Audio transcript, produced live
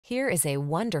Here is a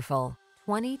wonderful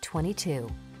 2022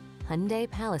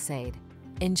 Hyundai Palisade.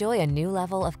 Enjoy a new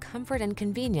level of comfort and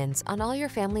convenience on all your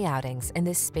family outings in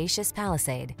this spacious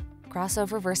Palisade.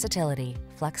 Crossover versatility,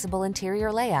 flexible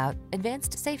interior layout,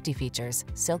 advanced safety features,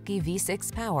 silky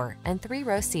V6 power, and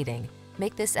 3-row seating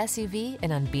make this SUV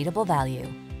an unbeatable value.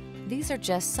 These are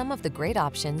just some of the great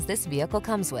options this vehicle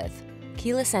comes with: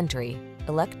 keyless entry,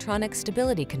 electronic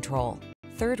stability control,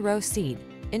 3rd-row seat,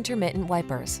 intermittent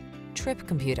wipers, trip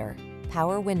computer,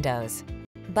 power windows,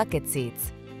 bucket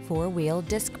seats, 4-wheel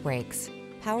disc brakes,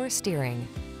 power steering.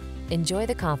 Enjoy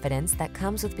the confidence that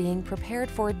comes with being prepared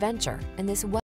for adventure in this